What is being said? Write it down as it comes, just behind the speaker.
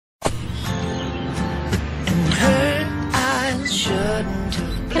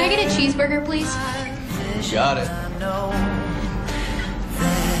cheeseburger, please? Got it.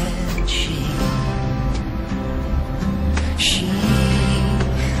 She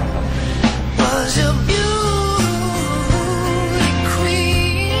was a beauty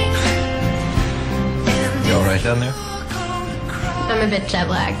queen. You all right down there? I'm a bit jet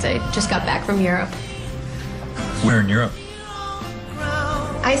lagged. I just got back from Europe. Where in Europe?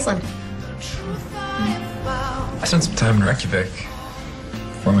 Iceland. I spent some time in Reykjavik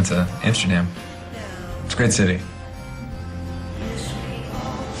before I went to Amsterdam. It's a great city.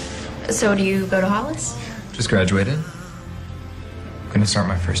 So do you go to Hollis? Just graduated. Gonna start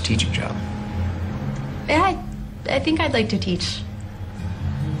my first teaching job. Yeah, I think I'd like to teach.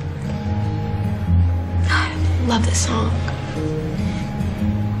 God, I love this song.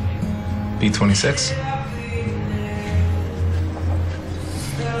 B26.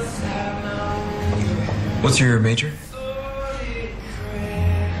 What's your major?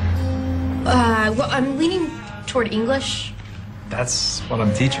 Well, I'm leaning toward English. That's what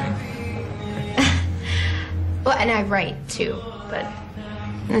I'm teaching. Well, and I write too, but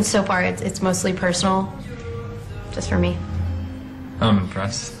and so far it's mostly personal, just for me. I'm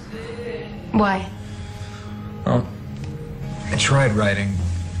impressed. Why? Well, I tried writing.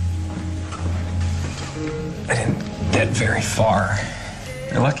 I didn't get very far.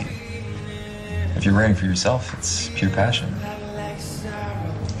 You're lucky. If you're writing for yourself, it's pure passion.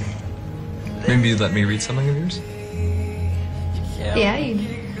 Maybe you'd let me read something of yours? Yeah, you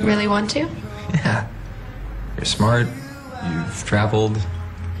really want to? Yeah. You're smart, you've traveled,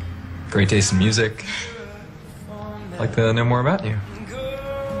 great taste in music. I'd like to know more about you.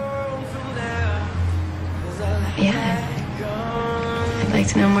 Yeah. I'd like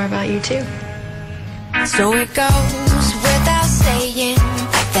to know more about you too. So it goes without saying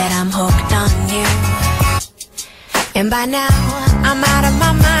that I'm hooked on you. And by now, I'm out of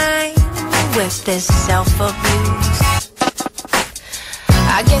my mind with this self-abuse.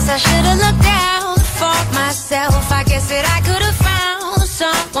 I guess I should have looked out for myself. I guess that I could